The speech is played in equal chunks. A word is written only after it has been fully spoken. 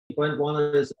Brent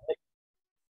Wanner is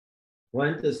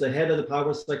Brent is the head of the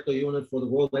power sector unit for the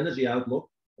World Energy Outlook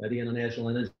at the International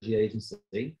Energy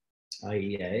Agency,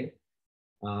 IEA.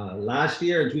 Last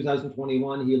year in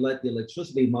 2021, he led the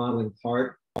electricity modeling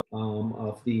part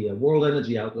of the World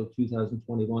Energy Outlook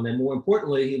 2021. And more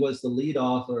importantly, he was the lead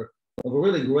author of a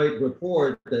really great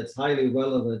report that's highly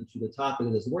relevant to the topic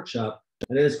of this workshop.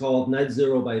 And it is called Net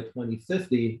Zero by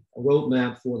 2050, a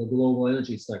roadmap for the global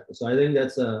energy sector. So I think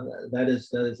that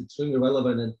is extremely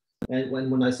relevant. And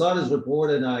when I saw this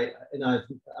report, and I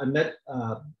met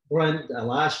Brent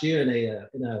last year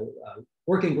in a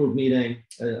working group meeting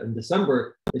in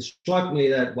December, it struck me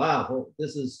that wow,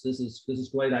 this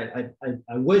is great.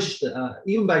 I wished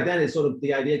even back then, it sort of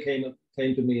the idea came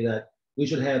to me that we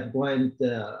should have Brent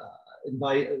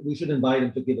invite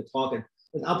him to give a talk at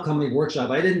an upcoming workshop.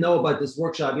 I didn't know about this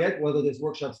workshop yet, whether this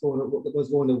workshop was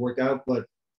going to work out, but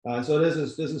so this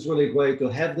is really great to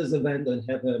have this event and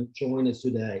have him join us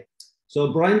today.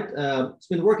 So Brent has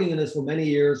been working in this for many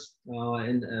years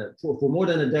and for more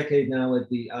than a decade now at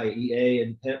the IEA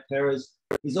in Paris.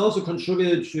 He's also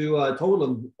contributed to a total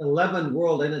of 11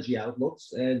 World Energy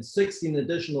Outlooks and 16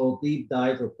 additional deep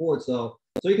dive reports. So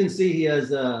you can see he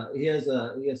has a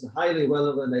highly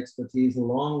relevant expertise,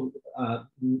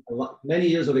 many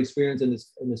years of experience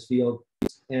in this field,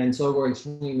 and so we're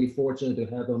extremely fortunate to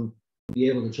have him be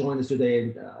able to join us today.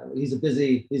 And he's a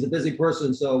busy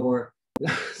person, so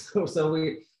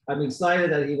I'm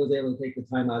excited that he was able to take the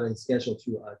time out of his schedule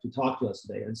to talk to us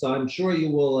today. And so I'm sure you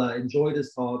will enjoy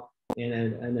this talk.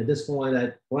 And at this point,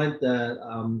 Brent,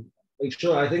 make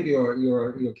sure, I think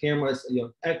your camera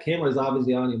is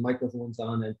obviously on, your microphone's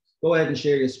on, and go ahead and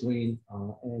share your screen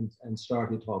and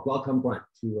start your talk. Welcome, Brent,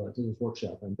 to this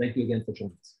workshop, and thank you again for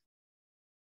joining us.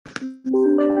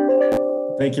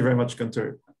 Thank you very much,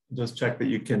 Gunter. Just check that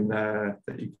you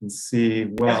can see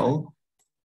well.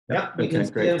 Yep. Okay,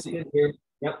 great.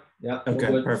 Yep.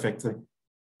 Okay, perfect.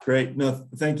 Great. No,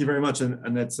 thank you very much,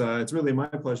 and it's really my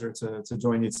pleasure to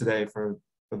join you today for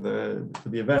the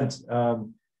event.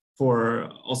 For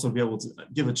also be able to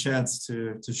give a chance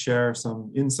to share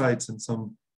some insights and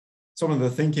some of the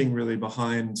thinking really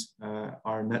behind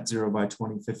our net zero by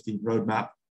 2050 roadmap.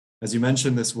 As you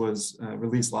mentioned, this was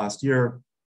released last year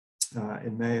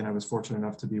in May, and I was fortunate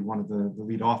enough to be one of the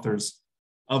lead authors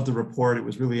of the report. It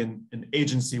was really an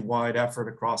agency-wide effort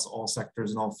across all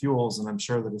sectors and all fuels, and I'm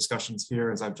sure the discussions here,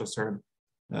 as I've just heard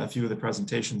a few of the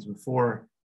presentations before,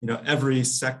 every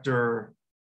sector,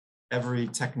 every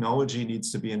technology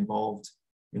needs to be involved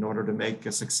in order to make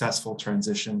a successful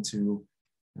transition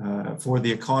for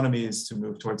the economies to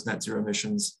move towards net zero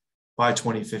emissions by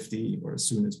 2050 or as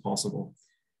soon as possible.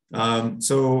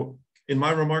 So in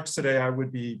my remarks today, I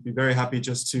would be very happy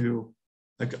just to,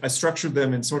 I structured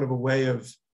them in sort of a way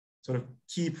of sort of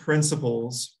key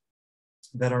principles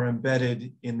that are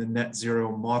embedded in the net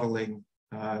zero modeling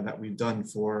that we've done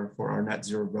for our net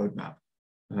zero roadmap.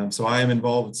 So I am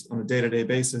involved on a day-to-day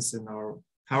basis in our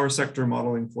power sector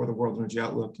modeling for the World Energy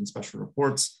Outlook and special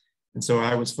reports. And so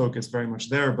I was focused very much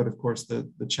there, but of course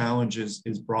the challenge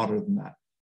is broader than that.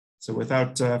 So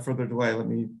without further delay,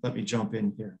 let me jump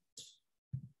in here.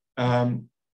 Let's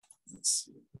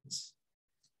see.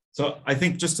 So I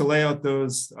think just to lay out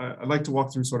those, I'd like to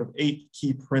walk through sort of 8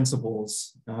 key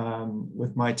principles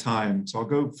with my time. So I'll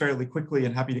go fairly quickly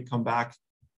and happy to come back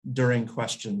during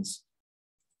questions.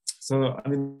 So, I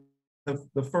mean,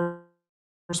 the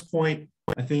first point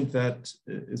I think that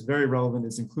is very relevant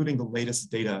is including the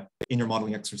latest data in your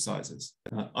modeling exercises,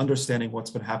 understanding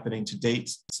what's been happening to date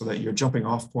so that your jumping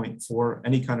off point for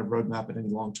any kind of roadmap and any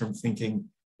long-term thinking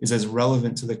is as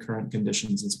relevant to the current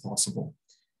conditions as possible.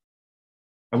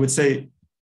 I would say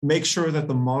make sure that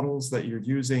the models that you're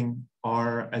using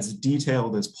are as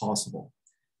detailed as possible.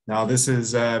 Now, this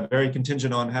is very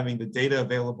contingent on having the data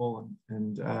available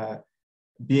and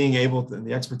being able to, and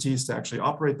the expertise to actually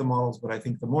operate the models, but I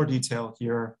think the more detail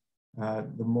here,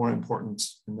 the more important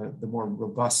and the more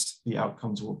robust the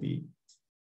outcomes will be.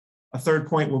 A third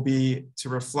point will be to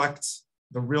reflect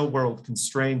the real world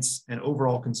constraints and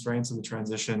overall constraints of the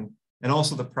transition, and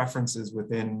also the preferences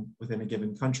within a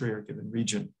given country or given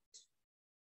region.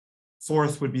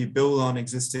 Fourth would be build on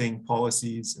existing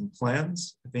policies and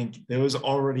plans. I think those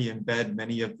already embed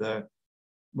many of the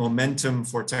momentum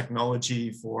for technology,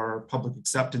 for public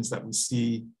acceptance that we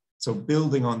see. So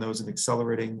building on those and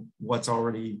accelerating what's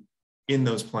already in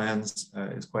those plans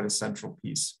is quite a central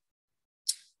piece.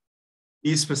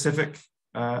 Be specific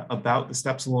about the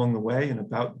steps along the way and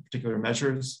about the particular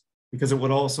measures, because it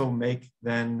would also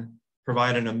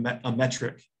provide a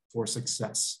metric for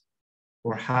success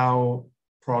or how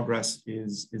progress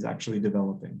is actually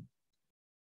developing.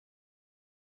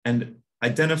 and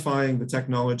identifying the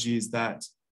technologies that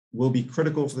will be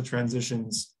critical for the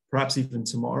transitions, perhaps even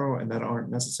tomorrow, and that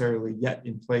aren't necessarily yet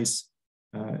in place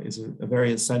is a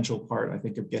very essential part, I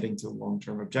think, of getting to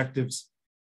long-term objectives.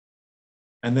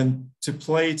 And then to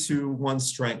play to one's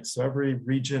strengths. So every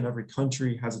region, every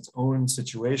country has its own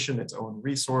situation, its own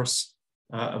resource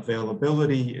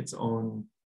availability, its own,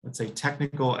 let's say,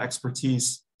 technical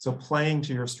expertise. So playing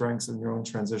to your strengths in your own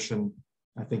transition,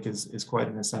 I think is quite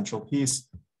an essential piece.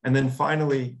 And then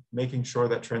finally, making sure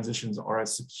that transitions are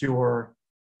as secure,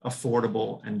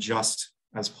 affordable, and just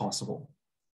as possible.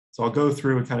 So I'll go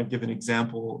through and kind of give an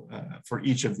example for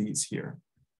each of these here.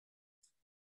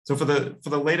 So for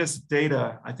the latest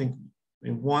data, I think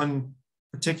in one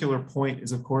particular point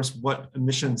is, of course, what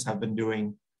emissions have been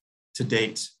doing to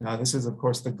date. Now, this is, of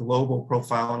course, the global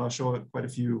profile, and I'll show quite a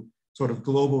few sort of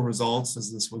global results,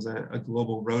 as this was a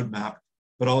global roadmap,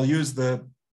 but I'll use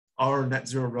our net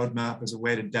zero roadmap as a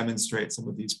way to demonstrate some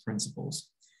of these principles.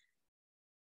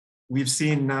 We've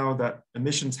seen now that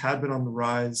emissions had been on the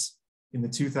rise. In the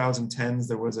 2010s,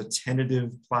 there was a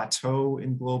tentative plateau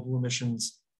in global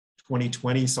emissions.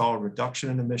 2020 saw a reduction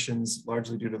in emissions,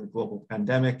 largely due to the global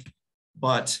pandemic,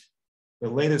 but the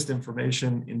latest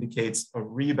information indicates a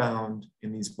rebound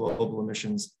in these global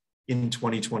emissions in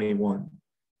 2021.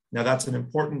 Now, that's an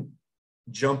important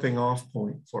jumping off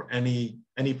point for any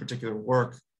particular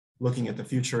work looking at the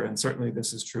future, and certainly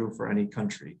this is true for any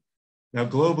country. Now,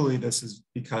 globally, this is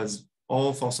because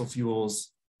all fossil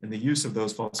fuels and the use of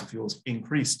those fossil fuels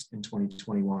increased in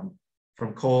 2021,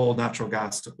 from coal, natural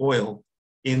gas to oil,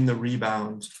 in the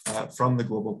rebound from the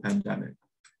global pandemic.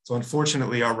 So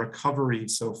unfortunately, our recovery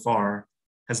so far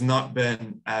has not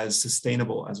been as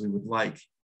sustainable as we would like.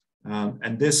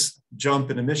 And this jump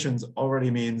in emissions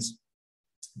already means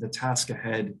the task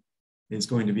ahead is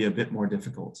going to be a bit more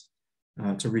difficult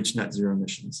to reach net zero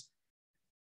emissions.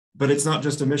 But it's not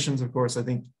just emissions, of course. I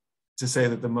think to say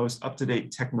that the most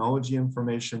up-to-date technology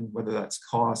information, whether that's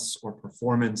costs or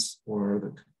performance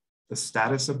or the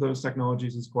status of those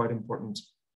technologies, is quite important.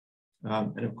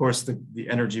 And of course, the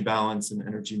energy balance and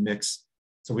energy mix.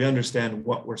 So we understand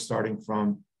what we're starting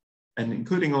from, and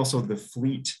including also the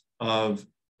fleet of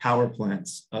power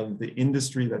plants, of the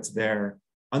industry that's there,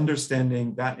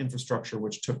 understanding that infrastructure,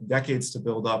 which took decades to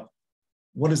build up.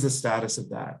 What is the status of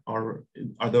that? Are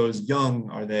those young?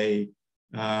 Are they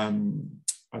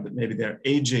maybe they're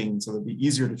aging, so they'll be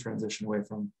easier to transition away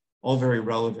from? All very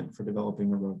relevant for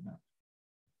developing a roadmap.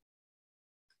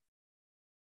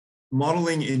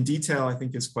 Modeling in detail, I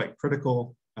think, is quite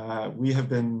critical. We have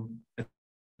been at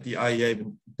the IEA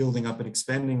been building up and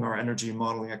expanding our energy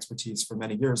modeling expertise for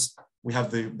many years. We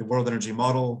have the World Energy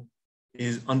Model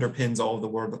underpins all of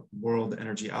the World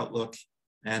Energy Outlook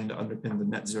and underpin the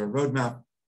Net Zero Roadmap,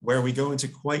 where we go into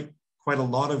quite a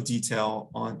lot of detail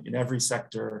in every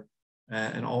sector,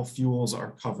 and all fuels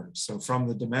are covered. So from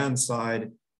the demand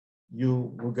side,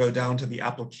 you will go down to the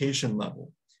application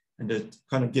level. And to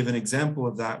kind of give an example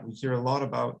of that, we hear a lot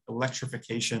about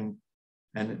electrification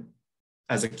and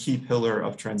as a key pillar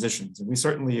of transitions. And we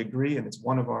certainly agree, and it's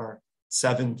one of our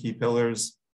 7 key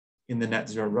pillars in the Net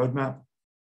Zero Roadmap.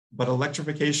 But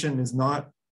electrification is not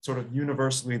sort of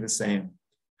universally the same.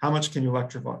 How much can you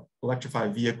electrify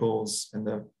vehicles and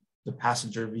the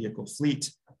passenger vehicle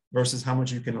fleet versus how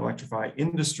much you can electrify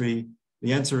industry?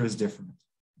 The answer is different.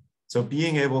 So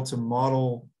being able to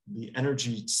model the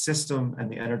energy system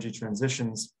and the energy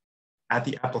transitions at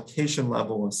the application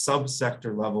level, a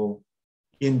subsector level,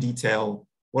 in detail,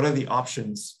 what are the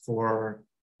options for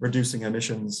reducing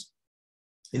emissions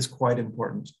is quite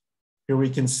important. Here we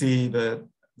can see the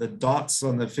dots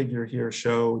on the figure here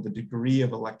show the degree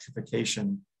of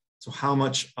electrification. So how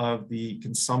much of the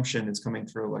consumption is coming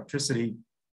through electricity.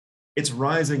 It's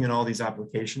rising in all these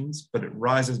applications, but it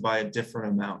rises by a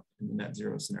different amount in the net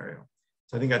zero scenario.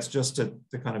 So I think that's just to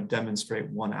kind of demonstrate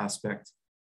one aspect.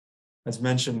 As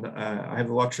mentioned, I have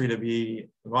the luxury to be,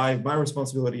 my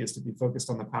responsibility is to be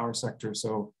focused on the power sector.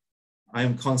 So I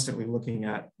am constantly looking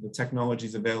at the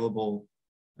technologies available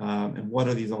and what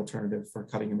are these alternatives for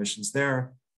cutting emissions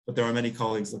there. But there are many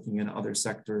colleagues looking in other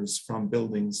sectors, from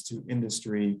buildings to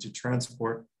industry to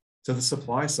transport to the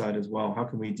supply side as well. How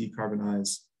can we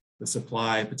decarbonize the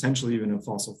supply, potentially even of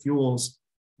fossil fuels?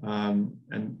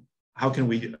 And how can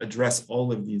we address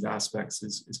all of these aspects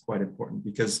is quite important,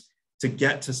 because to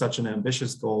get to such an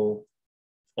ambitious goal,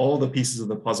 all the pieces of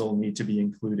the puzzle need to be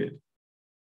included.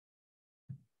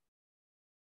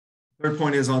 Third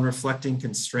point is on reflecting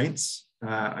constraints.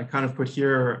 I kind of put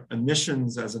here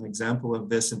emissions as an example of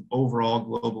this in overall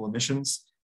global emissions.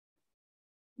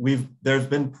 There's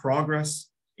been progress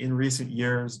in recent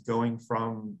years, going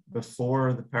from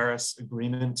before the Paris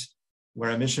Agreement,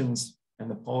 where emissions and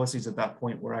the policies at that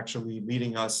point were actually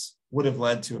leading us, would have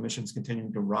led to emissions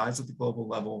continuing to rise at the global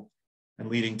level and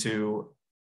leading to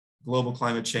global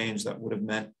climate change that would have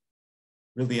meant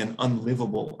really an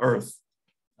unlivable Earth.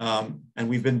 And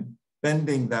we've been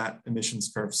bending that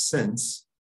emissions curve since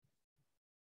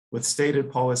with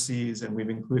stated policies, and we've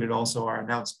included also our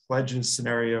announced pledges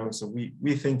scenario. So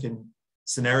we think in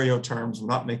scenario terms. We're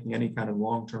not making any kind of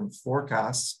long-term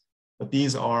forecasts, but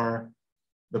these are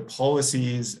the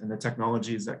policies and the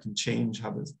technologies that can change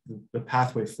how the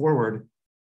pathway forward.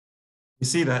 We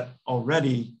see that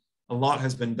already a lot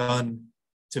has been done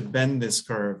to bend this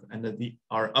curve, and that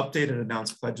our updated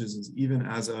announced pledges is even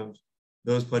as of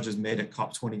those pledges made at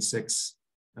COP26.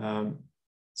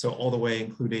 So all the way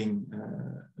including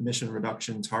emission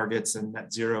reduction targets and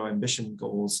net zero ambition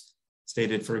goals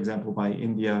stated, for example, by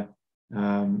India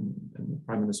and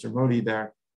Prime Minister Modi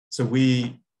there. So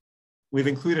we've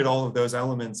included all of those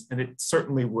elements, and it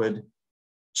certainly would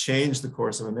change the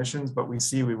course of emissions, but we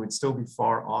see we would still be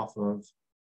far off of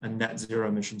a net zero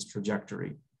emissions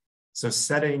trajectory. So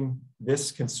setting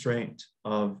this constraint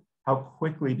of how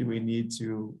quickly do we need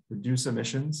to reduce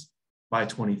emissions by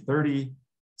 2030,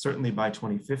 certainly by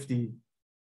 2050,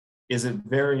 is a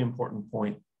very important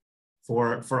point.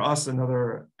 For us,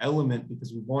 another element,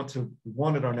 because we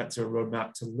wanted our net zero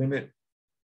roadmap to limit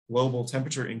global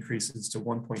temperature increases to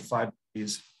 1.5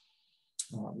 degrees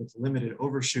with limited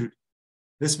overshoot.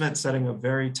 This meant setting a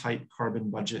very tight carbon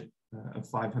budget of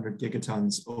 500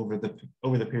 gigatons over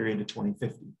the period to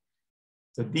 2050.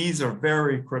 So these are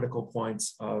very critical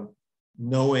points of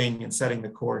knowing and setting the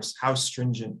course. How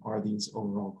stringent are these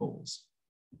overall goals?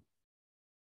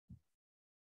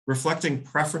 Reflecting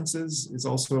preferences is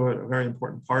also a very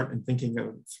important part in thinking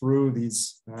through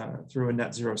through a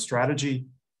net zero strategy.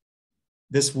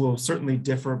 This will certainly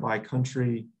differ by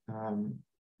country,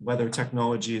 whether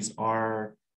technologies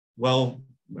are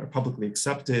publicly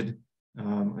accepted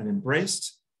and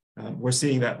embraced. We're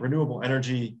seeing that renewable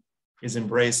energy is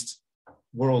embraced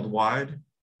worldwide.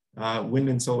 Wind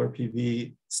and solar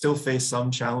PV still face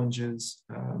some challenges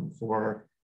for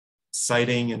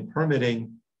siting and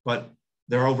permitting, but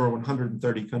there are over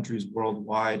 130 countries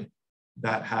worldwide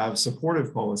that have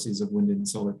supportive policies of wind and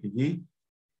solar PV.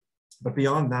 But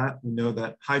beyond that, we know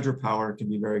that hydropower can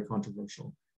be very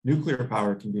controversial. Nuclear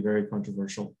power can be very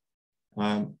controversial.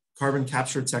 Carbon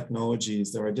capture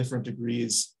technologies, there are different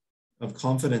degrees of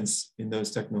confidence in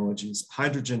those technologies,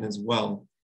 hydrogen as well.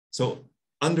 So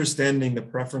understanding the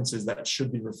preferences that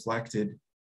should be reflected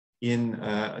in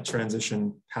a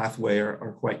transition pathway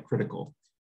are quite critical.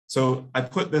 So I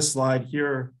put this slide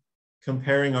here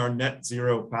comparing our net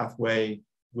zero pathway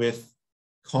with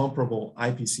comparable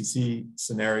IPCC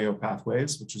scenario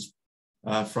pathways, which is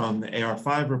from the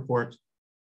AR5 report.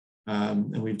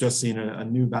 And we've just seen a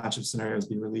new batch of scenarios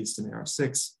be released in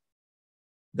AR6.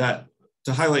 That,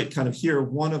 to highlight kind of here,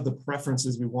 one of the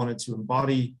preferences we wanted to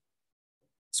embody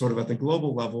sort of at the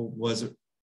global level was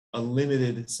a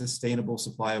limited sustainable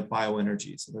supply of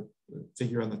bioenergy. So the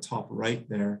figure on the top right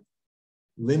there,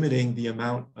 limiting the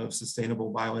amount of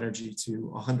sustainable bioenergy to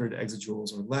 100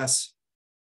 exajoules or less.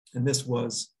 And this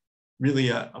was really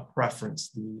a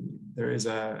preference.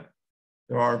 There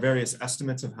are various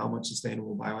estimates of how much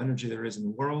sustainable bioenergy there is in the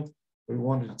world, but we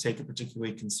wanted to take a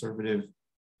particularly conservative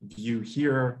view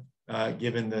here,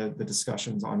 given the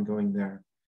discussions ongoing there.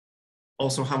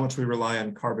 Also, how much we rely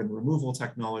on carbon removal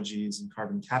technologies and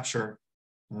carbon capture.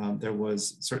 There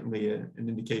was certainly an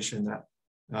indication that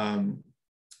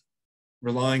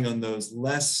relying on those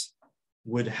less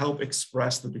would help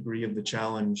express the degree of the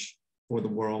challenge for the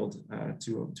world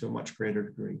to a much greater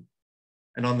degree.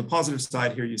 And on the positive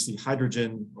side here, you see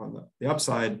hydrogen. On the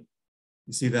upside,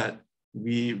 you see that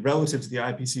relative to the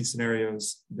IPCC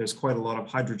scenarios, there's quite a lot of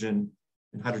hydrogen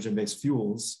and hydrogen-based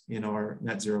fuels in our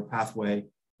net zero pathway.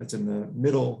 That's in the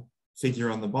middle figure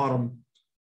on the bottom,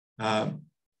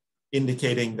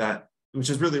 indicating that, which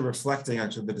is really reflecting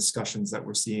actually the discussions that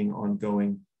we're seeing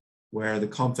ongoing, where the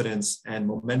confidence and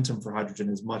momentum for hydrogen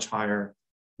is much higher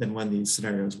than when these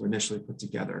scenarios were initially put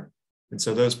together. And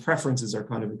so those preferences are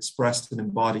kind of expressed and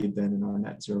embodied then in our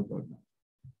net zero roadmap.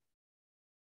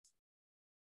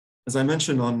 As I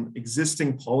mentioned on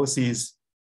existing policies,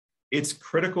 it's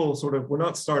critical we're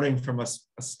not starting from a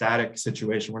static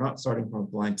situation. We're not starting from a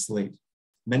blank slate.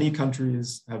 Many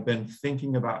countries have been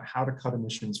thinking about how to cut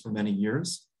emissions for many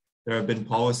years. There have been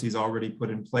policies already put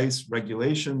in place,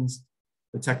 regulations,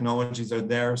 the technologies are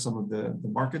there. Some of the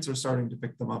markets are starting to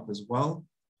pick them up as well.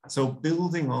 So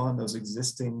building on those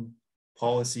existing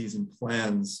policies and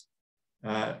plans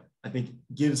I think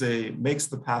makes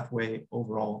the pathway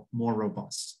overall more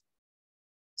robust.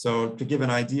 So to give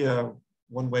an idea,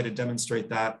 one way to demonstrate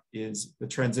that is the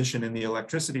transition in the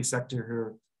electricity sector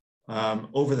here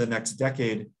over the next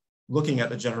decade, looking at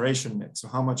the generation mix. So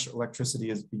how much electricity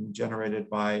is being generated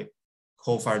by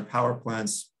coal-fired power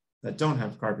plants that don't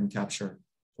have carbon capture?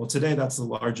 Well, today that's the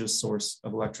largest source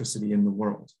of electricity in the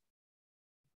world.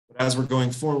 But as we're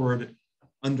going forward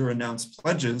under announced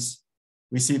pledges,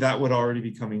 we see that would already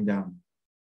be coming down.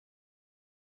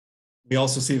 We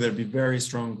also see there'd be very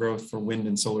strong growth for wind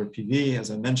and solar PV.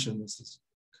 As I mentioned, this is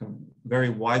very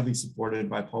widely supported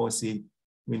by policy.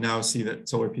 We now see that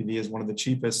solar PV is one of the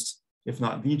cheapest, if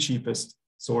not the cheapest,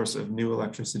 source of new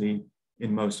electricity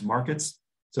in most markets.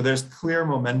 So there's clear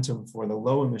momentum for the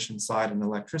low emission side in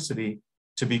electricity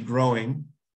to be growing,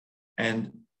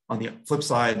 and on the flip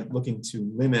side, looking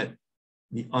to limit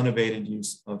the unabated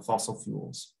use of fossil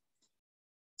fuels.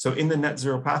 So in the net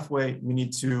zero pathway, we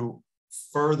need to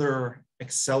further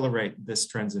accelerate this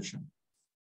transition.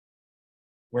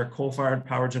 Where coal-fired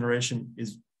power generation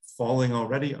is falling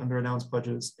already under announced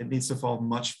pledges, it needs to fall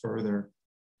much further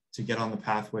to get on the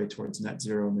pathway towards net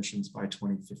zero emissions by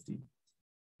 2050.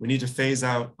 We need to phase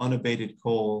out unabated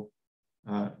coal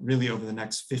really over the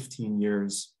next 15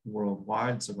 years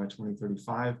worldwide, so by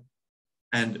 2035.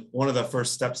 And one of the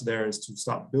first steps there is to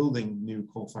stop building new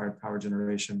coal-fired power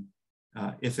generation,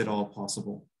 if at all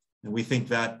possible. And we think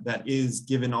that that is,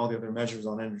 given all the other measures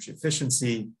on energy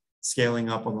efficiency, scaling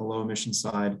up on the low emission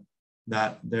side,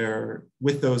 that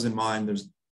with those in mind,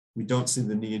 we don't see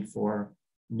the need for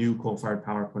new coal-fired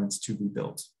power plants to be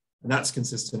built. And that's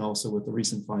consistent also with the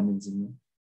recent findings in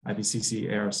the IPCC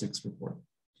AR6 report.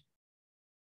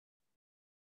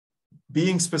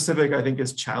 Being specific, I think,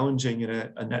 is challenging in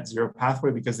a net zero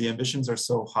pathway because the ambitions are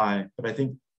so high. But I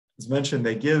think, as mentioned,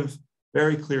 they give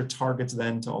very clear targets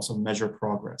then to also measure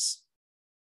progress.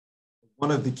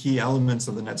 One of the key elements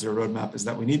of the net zero roadmap is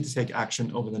that we need to take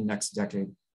action over the next decade.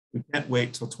 We can't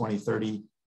wait till 2030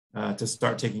 to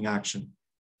start taking action.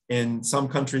 In some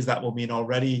countries, that will mean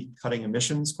already cutting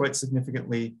emissions quite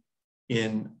significantly.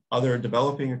 In other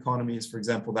developing economies, for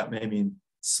example, that may mean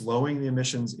slowing the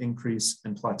emissions increase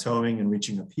and plateauing and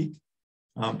reaching a peak.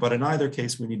 But in either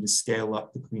case, we need to scale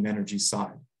up the clean energy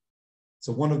side.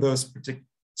 So one of those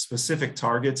specific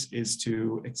targets is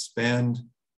to expand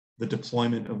the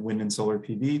deployment of wind and solar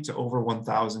PV to over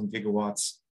 1,000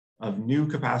 gigawatts of new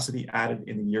capacity added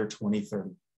in the year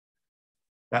 2030.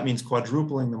 That means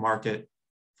quadrupling the market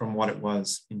from what it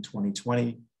was in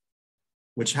 2020,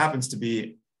 which happens to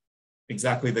be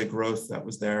exactly the growth that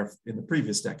was there in the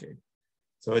previous decade.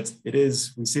 So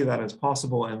we see that as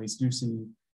possible, and we do see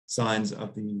signs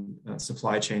of the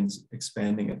supply chains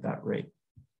expanding at that rate.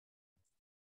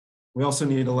 We also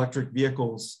need electric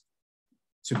vehicles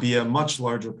to be a much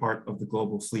larger part of the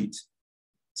global fleet.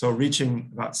 So reaching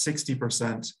about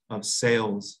 60% of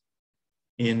sales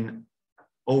in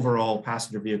overall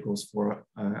passenger vehicles for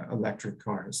electric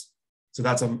cars. So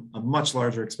that's a much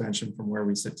larger expansion from where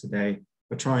we sit today,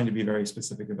 but trying to be very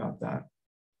specific about that.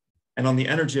 And on the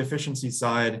energy efficiency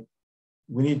side,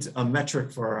 we need a metric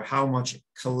for how much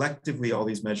collectively all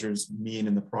these measures mean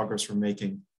in the progress we're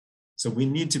making. So we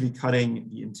need to be cutting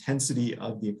the intensity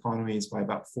of the economies by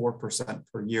about 4%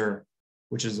 per year,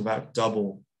 which is about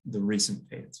double the recent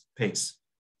pace.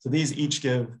 So these each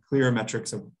give clear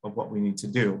metrics of what we need to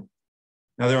do.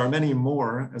 Now, there are many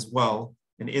more as well.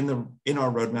 And in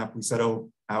our roadmap, we set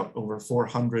out over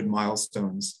 400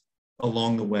 milestones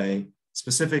along the way,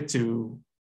 specific to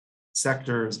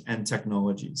sectors and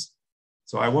technologies.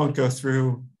 So I won't go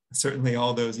through certainly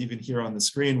all those even here on the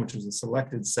screen, which is a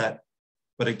selected set,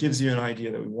 but it gives you an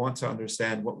idea that we want to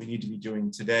understand what we need to be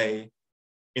doing today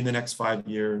in the next 5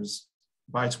 years,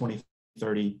 by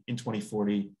 2030, in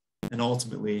 2040, and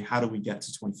ultimately, how do we get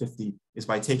to 2050 is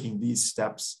by taking these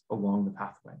steps along the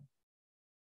pathway.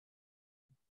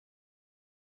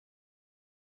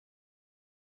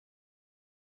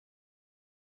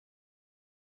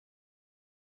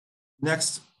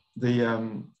 Next,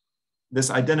 this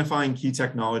identifying key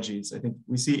technologies. I think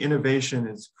we see innovation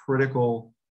is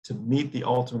critical to meet the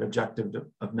ultimate objective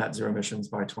of net zero emissions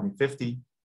by 2050.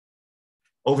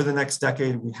 Over the next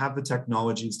decade, we have the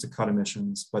technologies to cut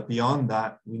emissions, but beyond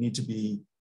that, we need to be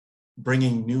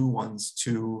bringing new ones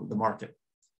to the market.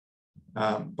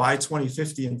 By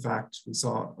 2050, in fact, we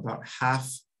saw about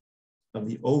half of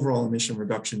the overall emission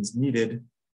reductions needed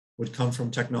would come from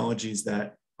technologies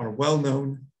that are well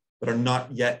known, but are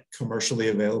not yet commercially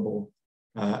available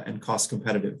and cost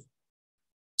competitive.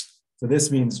 So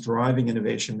this means driving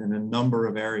innovation in a number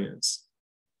of areas,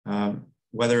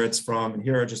 whether it's from, and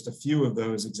here are just a few of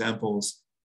those examples,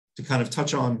 to kind of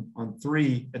touch on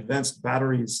three, advanced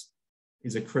batteries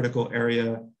is a critical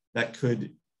area that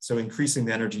could, so increasing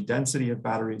the energy density of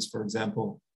batteries, for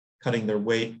example, cutting their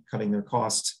weight, cutting their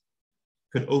cost,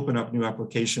 could open up new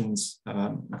applications,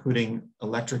 including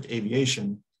electric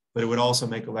aviation, but it would also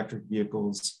make electric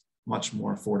vehicles much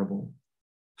more affordable.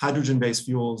 Hydrogen-based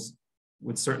fuels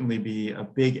would certainly be a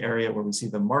big area where we see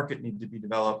the market need to be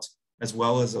developed, as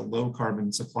well as a low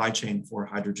carbon supply chain for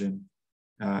hydrogen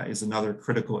is another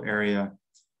critical area.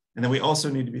 And then we also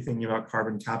need to be thinking about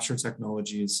carbon capture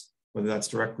technologies, whether that's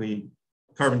directly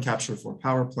carbon capture for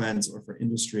power plants or for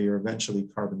industry, or eventually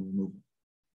carbon removal.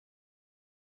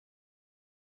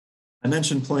 I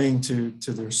mentioned playing to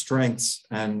their strengths,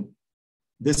 and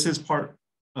this is part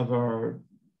of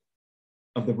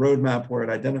the roadmap where it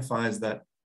identifies that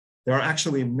there are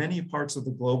actually many parts of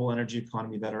the global energy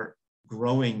economy that are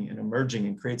growing and emerging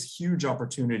and creates huge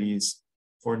opportunities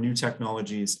for new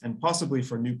technologies and possibly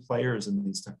for new players in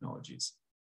these technologies.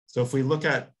 So if we look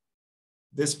at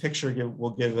this picture,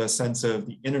 will give a sense of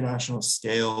the international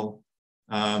scale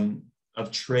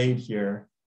of trade here,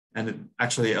 and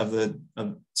actually of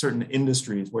certain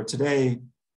industries, where today,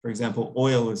 for example,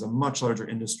 oil is a much larger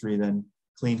industry than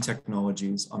clean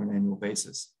technologies on an annual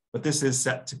basis. But this is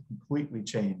set to completely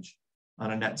change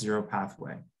on a net zero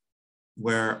pathway,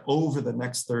 where over the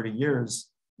next 30 years,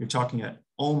 you're talking at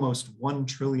almost $1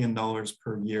 trillion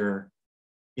per year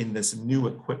in this new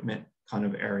equipment kind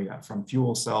of area, from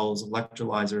fuel cells,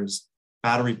 electrolyzers,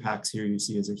 battery packs. Here you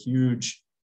see is a huge,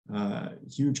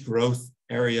 huge growth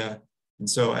area. And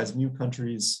so as new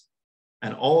countries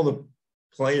and all the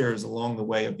players along the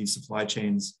way of these supply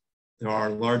chains, there are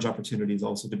large opportunities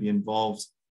also to be involved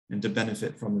and to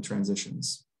benefit from the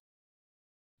transitions.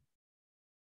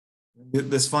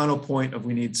 This final point of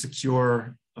we need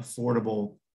secure,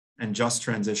 affordable, and just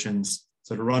transitions.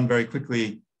 So to run very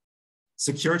quickly,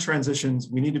 secure transitions,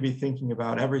 we need to be thinking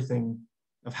about everything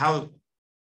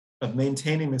of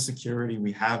maintaining the security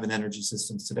we have in energy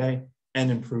systems today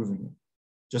and improving it.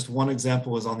 Just one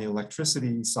example is on the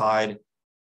electricity side,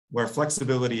 where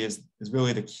flexibility is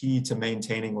really the key to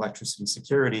maintaining electricity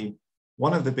security.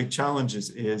 One of the big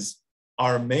challenges is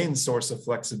our main source of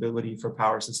flexibility for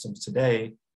power systems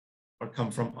today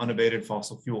come from unabated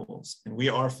fossil fuels, and we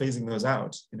are phasing those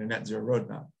out in a net zero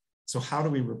roadmap. So how do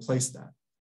we replace that?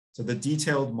 So the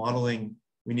detailed modeling,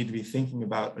 we need to be thinking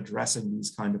about addressing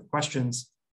these kind of questions.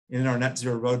 In our net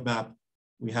zero roadmap,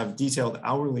 we have detailed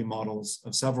hourly models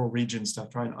of several regions to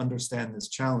try and understand this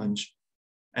challenge,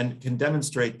 and can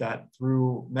demonstrate that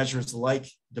through measures like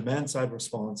demand side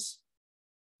response,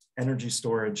 energy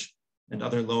storage, and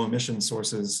other low emission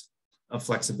sources of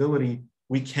flexibility,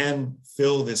 we can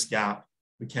fill this gap.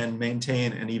 We can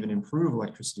maintain and even improve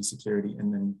electricity security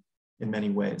in many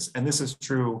ways. And this is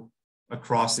true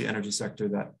across the energy sector,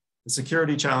 that the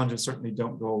security challenges certainly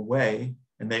don't go away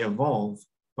and they evolve,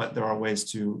 but there are ways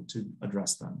to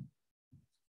address them.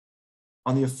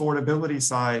 On the affordability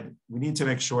side, we need to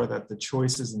make sure that the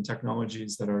choices and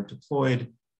technologies that are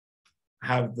deployed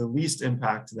have the least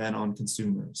impact then on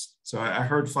consumers. So I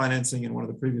heard financing in one of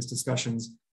the previous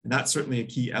discussions, and that's certainly a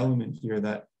key element here,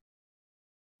 that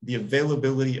the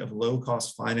availability of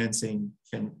low-cost financing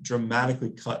can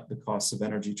dramatically cut the costs of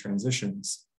energy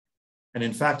transitions. And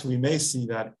in fact, we may see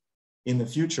that in the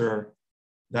future,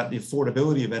 that the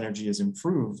affordability of energy is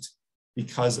improved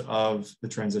because of the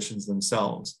transitions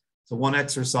themselves. So one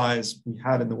exercise we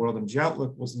had in the World Energy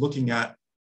Outlook was looking at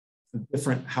the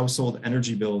different household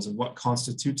energy bills and what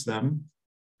constitutes them,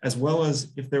 as well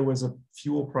as if there was a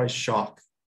fuel price shock,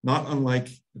 not unlike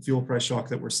the fuel price shock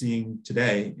that we're seeing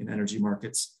today in energy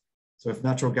markets. So if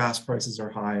natural gas prices are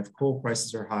high, if coal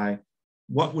prices are high,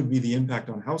 what would be the impact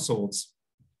on households?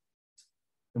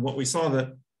 And what we saw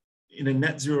that in a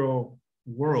net zero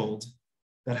world,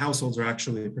 that households are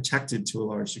actually protected to a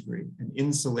large degree and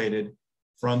insulated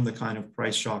from the kind of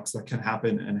price shocks that can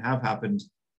happen and have happened,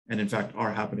 and in fact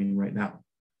are happening right now.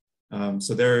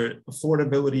 So their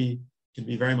affordability can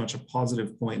be very much a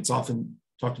positive point. It's often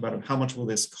talked about how much will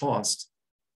this cost.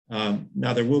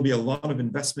 Now there will be a lot of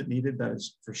investment needed, that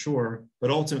is for sure,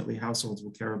 but ultimately households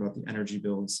will care about the energy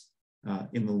bills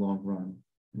in the long run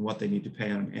and what they need to pay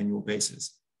on an annual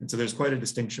basis. And so there's quite a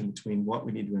distinction between what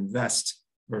we need to invest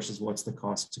versus what's the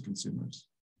cost to consumers.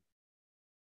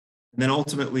 And then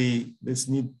ultimately,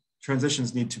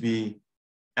 transitions need to be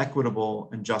equitable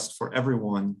and just for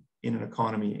everyone in an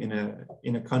economy,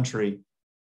 in a country.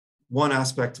 One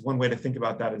way to think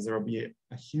about that is there will be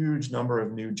a huge number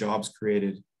of new jobs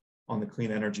created on the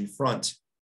clean energy front.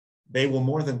 They will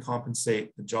more than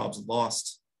compensate the jobs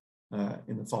lost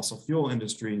in the fossil fuel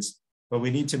industries, but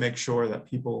we need to make sure that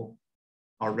people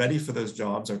are ready for those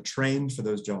jobs, are trained for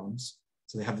those jobs,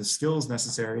 so they have the skills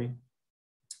necessary,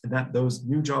 and that those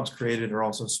new jobs created are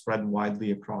also spread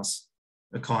widely across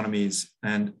economies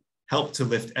and help to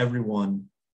lift everyone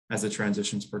as the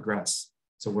transitions progress.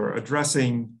 So we're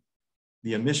addressing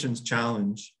the emissions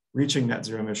challenge, reaching net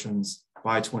zero emissions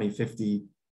by 2050.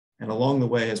 And along the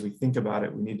way, as we think about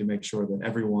it, we need to make sure that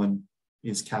everyone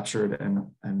is captured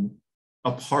and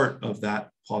a part of that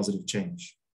positive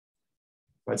change.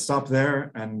 I'd stop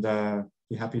there and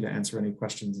be happy to answer any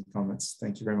questions and comments.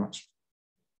 Thank you very much.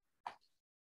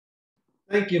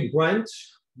 Thank you, Brent.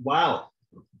 Wow,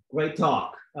 great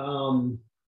talk.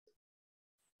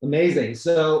 Amazing.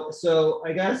 So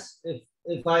I guess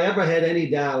if I ever had any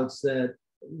doubts that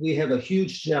we have a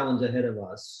huge challenge ahead of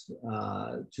us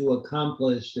to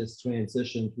accomplish this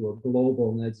transition to a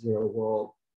global net zero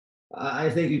world, I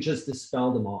think you just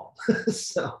dispelled them all.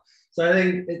 So I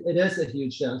think it is a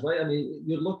huge challenge, right? I mean,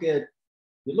 you look at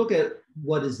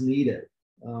what is needed.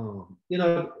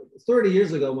 30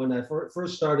 years ago when I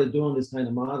first started doing this kind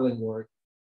of modeling work,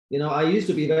 I used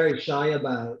to be very shy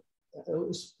about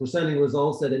presenting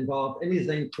results that involved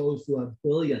anything close to a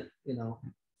billion,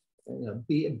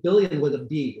 a billion with a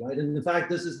B, right? And in fact,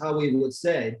 this is how we would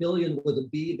say billion with a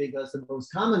B, because the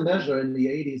most common measure in the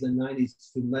 80s and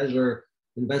 90s to measure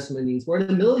investment needs were in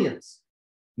the millions.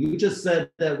 You just said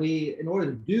that in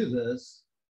order to do this,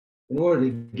 in order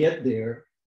to get there,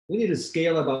 we need to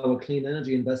scale up our clean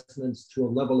energy investments to a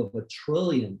level of $1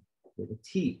 trillion with a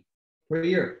T per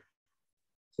year.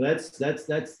 So that's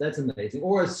amazing.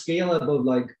 Or a scale up of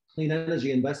like clean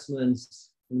energy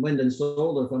investments in wind and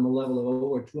solar from a level of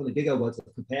over 200 gigawatts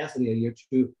of capacity a year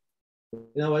to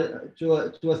 1,000 to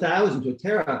a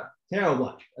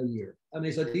terawatt a year. I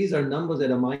mean, so these are numbers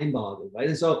that are mind-boggling, right?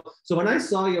 And so when I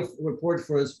saw your report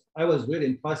first, I was really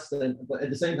impressed, but at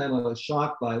the same time, I was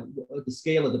shocked by the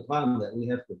scale of the problem that we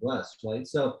have to address, right?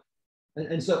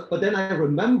 But then I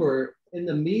remember in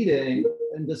the meeting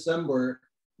in December,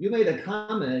 you made a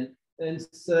comment and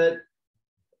said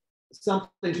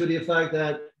something to the effect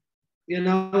that,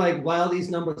 while these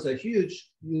numbers are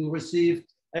huge, you received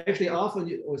actually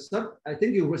often, I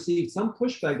think you received some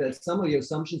pushback that some of your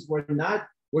assumptions were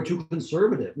too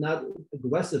conservative, not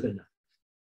aggressive enough.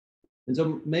 And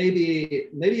so maybe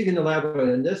you can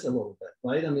elaborate on this a little bit,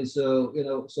 right? I mean, so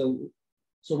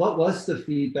what was the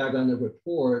feedback on the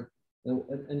report?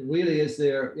 And really,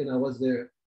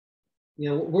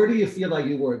 where do you feel like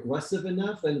you were aggressive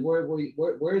enough, and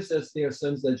where is there a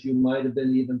sense that you might have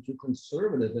been even too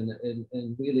conservative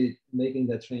in really making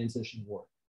that transition work?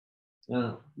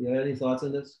 You have any thoughts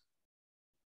on this?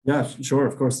 Yeah, sure,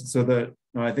 of course. So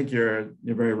I think you're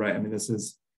very right. I mean, it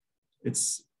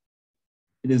is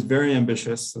very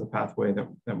ambitious, the pathway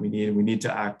that we need. We need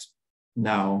to act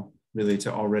now, really,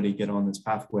 to already get on this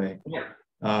pathway. Yeah.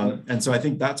 And so I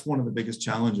think that's one of the biggest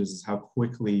challenges, is how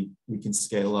quickly we can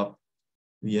scale up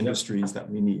the industries that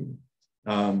we need.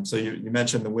 So you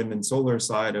mentioned the wind and solar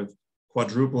side of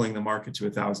quadrupling the market to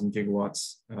 1,000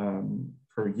 gigawatts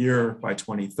per year by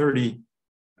 2030.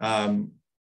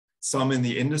 Some in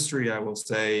the industry, I will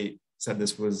say, said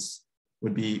this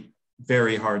would be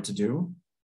very hard to do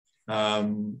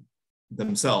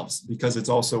themselves, because it's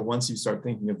also, once you start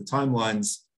thinking of the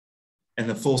timelines and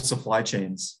the full supply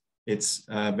chains, it's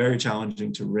very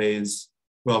challenging to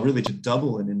to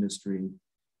double an industry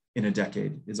in a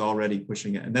decade is already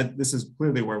pushing it. And this is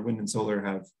clearly where wind and solar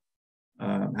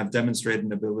have demonstrated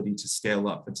an ability to scale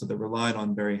up. And so they're relied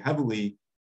on very heavily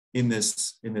in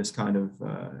this kind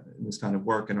of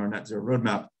work in our net zero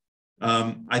roadmap.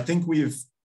 I think we've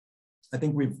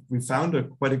found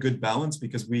quite a good balance,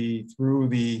 because through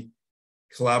the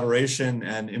collaboration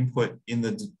and input in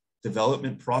the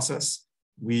development process,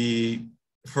 we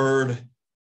heard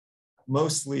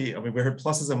we heard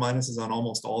pluses and minuses on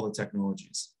almost all the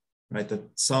technologies, right? That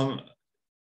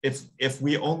if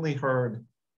we only heard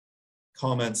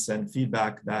comments and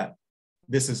feedback that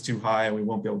this is too high and we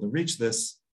won't be able to reach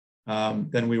this,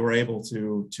 then we were able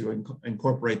to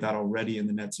incorporate that already in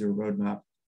the net zero roadmap.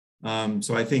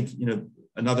 So I think,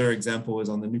 another example is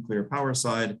on the nuclear power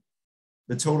side.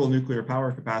 The total nuclear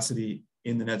power capacity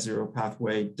in the net zero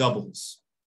pathway doubles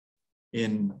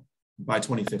by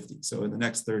 2050. So in the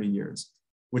next 30 years,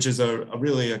 which is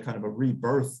really a kind of a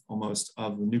rebirth almost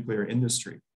of the nuclear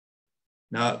industry.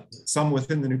 Now, some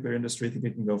within the nuclear industry think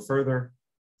it can go further.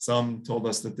 Some told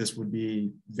us that this would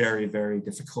be very, very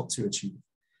difficult to achieve.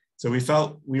 So we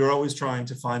felt we were always trying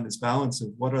to find this balance of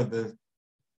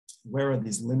where are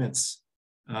these limits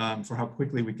for how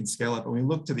quickly we can scale up. And we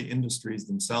looked to the industries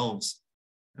themselves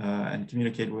and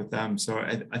communicated with them. So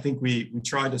I think we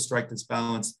tried to strike this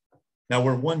balance. Now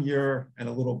we're 1 year and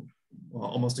a little well,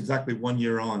 almost exactly 1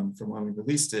 year on from when we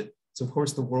released it. So of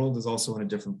course the world is also in a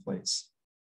different place.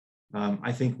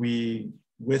 I think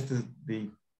with the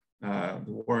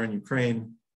war in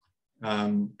Ukraine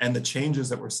and the changes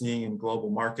that we're seeing in global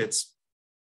markets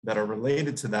that are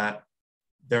related to that,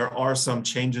 there are some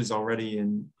changes already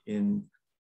in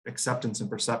acceptance and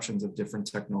perceptions of different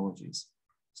technologies.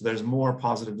 So there's more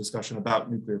positive discussion about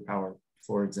nuclear power,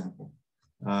 for example,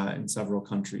 in several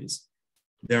countries.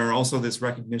 There are also this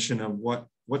recognition of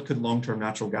what could long-term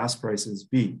natural gas prices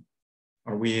be?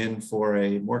 Are we in for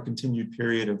a more continued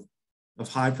period of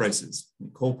high prices?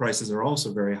 Coal prices are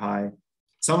also very high.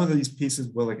 Some of these pieces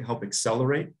will help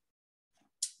accelerate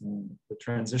the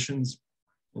transitions.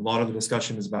 A lot of the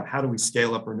discussion is about how do we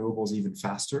scale up renewables even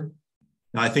faster?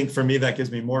 Now, I think for me, that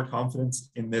gives me more confidence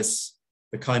in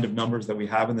the kind of numbers that we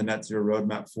have in the net zero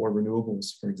roadmap for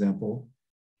renewables, for example.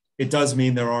 It does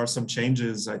mean there are some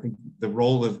changes. I think the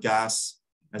role of gas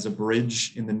as a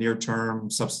bridge in the near term,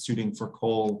 substituting for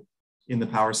coal in the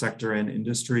power sector and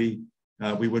industry,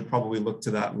 we would probably look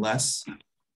to that less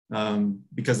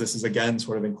because this is, again,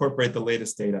 sort of incorporate the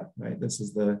latest data, right? This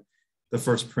is the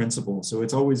first principle. So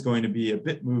it's always going to be a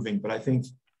bit moving, but I think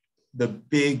the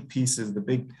big pieces, the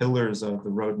big pillars of the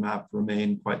roadmap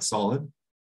remain quite solid.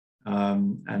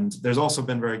 And there's also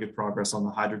been very good progress on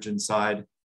the hydrogen side.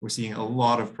 We're seeing a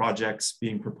lot of projects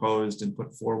being proposed and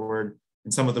put forward,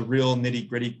 and some of the real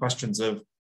nitty-gritty questions of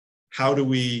how do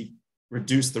we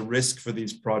reduce the risk for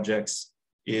these projects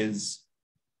is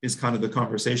kind of the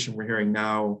conversation we're hearing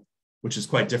now, which is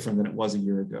quite different than it was a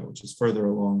year ago, which is further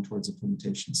along towards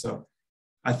implementation. So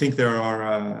I think there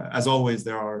are, as always,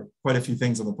 there are quite a few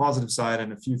things on the positive side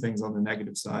and a few things on the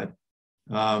negative side.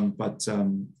 But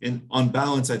on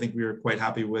balance, I think we were quite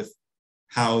happy with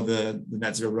how the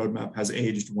net zero roadmap has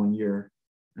aged 1 year.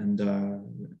 And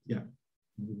yeah.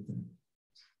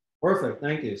 Perfect,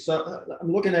 thank you. So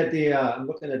I'm looking at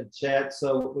the chat.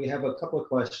 So we have a couple of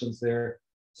questions there.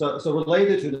 So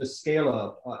related to the scale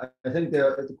up, I think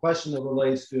the question that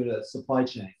relates to the supply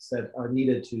chains that are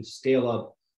needed to scale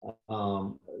up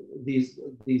these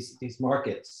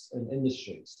markets and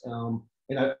industries.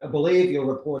 And I believe your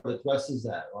report addresses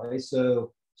that, right?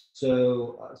 So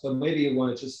maybe you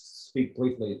want to just speak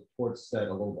briefly towards that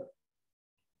a little bit.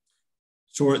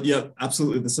 Sure. Yeah,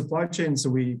 absolutely. The supply chain. So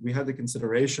we had the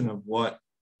consideration of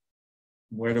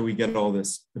where do we get all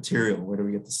this material? Where do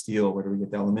we get the steel? Where do we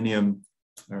get the aluminum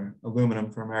or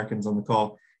aluminum for Americans on the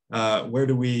call? Where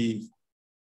do we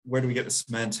get the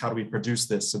cement? How do we produce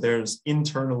this? So there's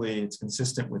internally, it's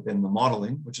consistent within the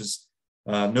modeling, which is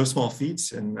no small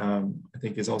feat, and I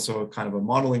think is also kind of a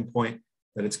modeling point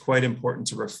that it's quite important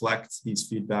to reflect these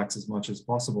feedbacks as much as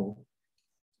possible.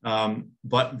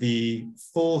 But the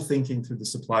full thinking through the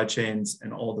supply chains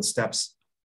and all the steps,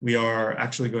 we are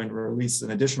actually going to release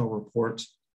an additional report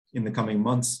in the coming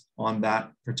months on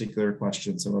that particular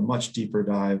question. So a much deeper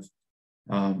dive.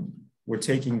 We're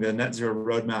taking the net zero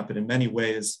roadmap and in many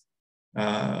ways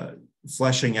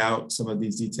fleshing out some of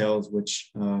these details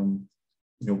which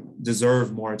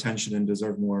deserve more attention and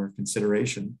deserve more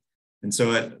consideration. And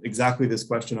so at exactly this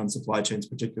question on supply chains,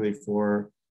 particularly for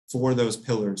those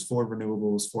pillars, for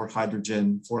renewables, for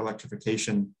hydrogen, for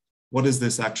electrification, what does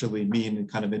this actually mean in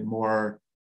kind of in more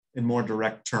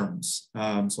direct terms?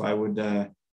 So I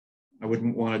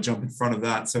wouldn't want to jump in front of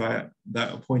that. So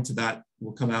that point to that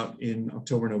will come out in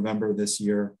October, November this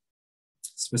year,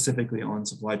 specifically on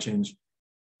supply chains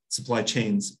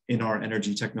in our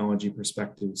energy technology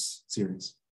perspectives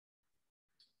series.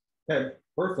 Okay,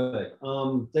 perfect.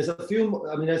 There's a few,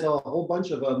 there's a whole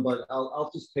bunch of them, but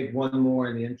I'll just pick one more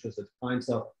in the interest of time.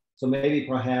 So maybe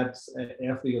perhaps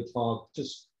after your talk,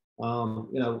 just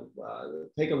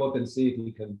take a look and see if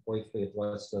you can briefly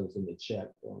address those in the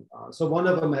chat. So one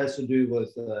of them has to do with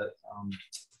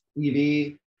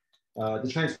EV, the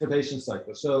transportation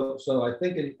sector. So I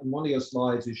think in one of your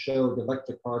slides, you showed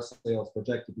electric car sales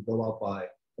projected to go up by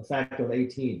a factor of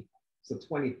 18. So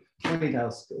 20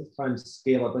 times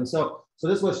scale up. And so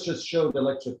this was just showed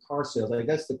electric car sales. I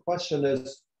guess the question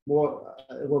is more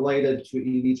related to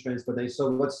EV transportation. So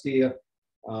what's the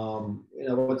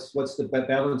what's the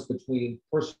balance between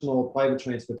personal private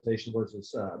transportation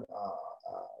versus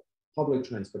public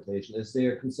transportation? Is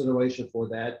there consideration for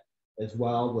that as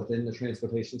well within the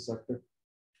transportation sector?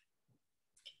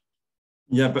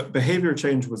 Yeah, but behavior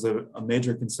change was a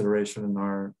major consideration in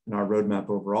our roadmap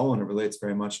overall, and it relates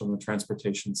very much on the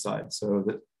transportation side. So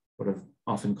that what are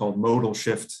often called modal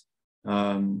shift.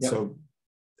 Yep. So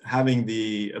having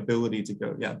the ability to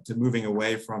go, to moving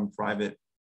away from private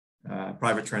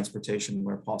transportation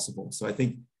where possible. So I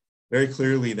think very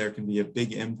clearly there can be a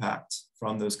big impact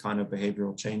from those kind of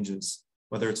behavioral changes.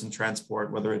 whether it's in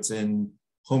transport, whether it's in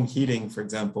home heating, for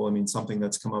example. I mean, something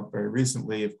that's come up very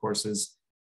recently, of course, is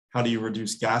how do you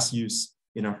reduce gas use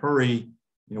in a hurry?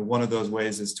 You know, one of those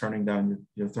ways is turning down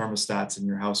your thermostats in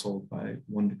your household by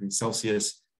 1 degree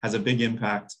Celsius. Has a big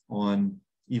impact on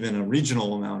even a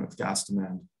regional amount of gas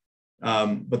demand.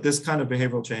 But this kind of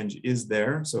behavioral change is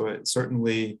there. So it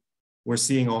certainly, we're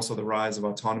seeing also the rise of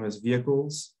autonomous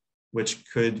vehicles, which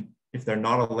could, if they're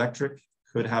not electric,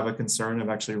 could have a concern of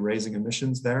actually raising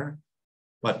emissions there.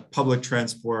 But public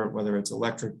transport, whether it's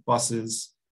electric buses,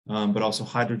 but also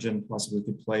hydrogen possibly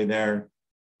could play there.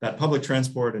 That public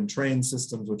transport and train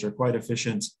systems, which are quite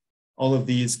efficient, all of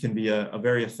these can be a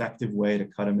very effective way to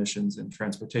cut emissions in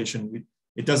transportation.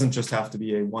 It doesn't just have to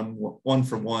be a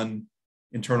one-for-one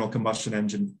internal combustion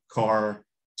engine car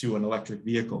to an electric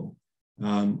vehicle,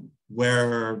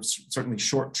 where certainly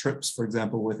short trips, for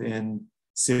example, within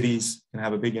cities can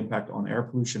have a big impact on air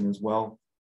pollution as well.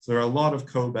 So there are a lot of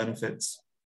co-benefits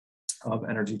of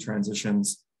energy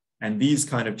transitions. And these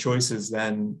kind of choices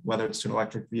then, whether it's to an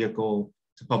electric vehicle,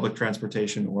 to public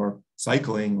transportation or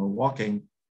cycling or walking,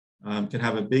 can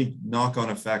have a big knock-on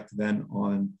effect then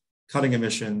on cutting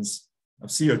emissions of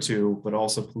CO2, but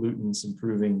also pollutants,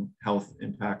 improving health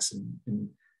impacts in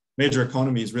major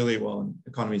economies, really, well, in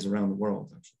economies around the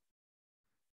world, actually.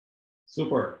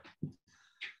 Super.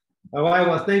 All right,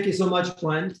 well, thank you so much,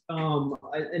 Brent.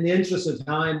 In the interest of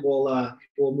time, we'll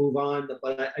move on,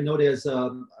 but I know there's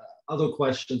other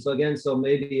questions. So again, so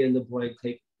maybe in the break,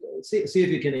 see if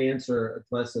you can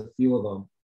address a few of them,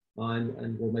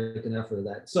 and we'll make an effort of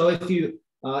that. So if you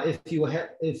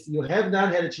have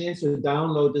not had a chance to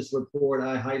download this report,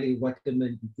 I highly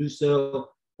recommend you do so.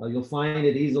 You'll find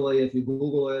it easily if you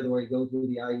Google it or you go through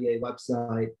the IEA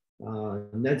website.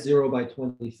 Net zero by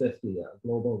 2050, a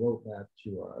global roadmap to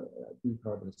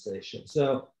decarbonization.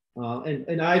 So,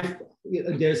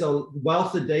 there's a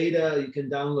wealth of data you can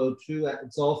download too.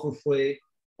 It's all for free.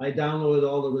 I downloaded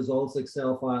all the results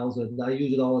Excel files, and I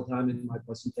use it all the time in my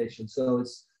presentation. So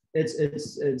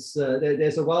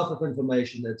there's a wealth of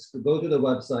information. Go to the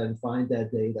website and find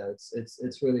that data.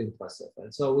 It's really impressive.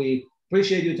 And so we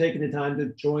appreciate you taking the time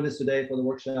to join us today for the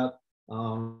workshop.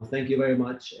 Thank you very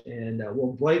much. And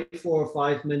we'll break for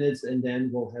 5 minutes, and then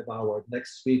we'll have our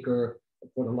next speaker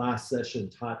for the last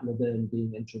session, Todd Levin,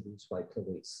 being introduced by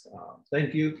Clarice.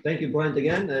 Thank you, Brent,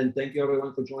 again, and thank you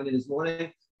everyone for joining this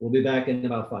morning. We'll be back in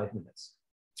about 5 minutes.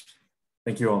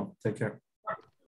 Thank you all. Take care.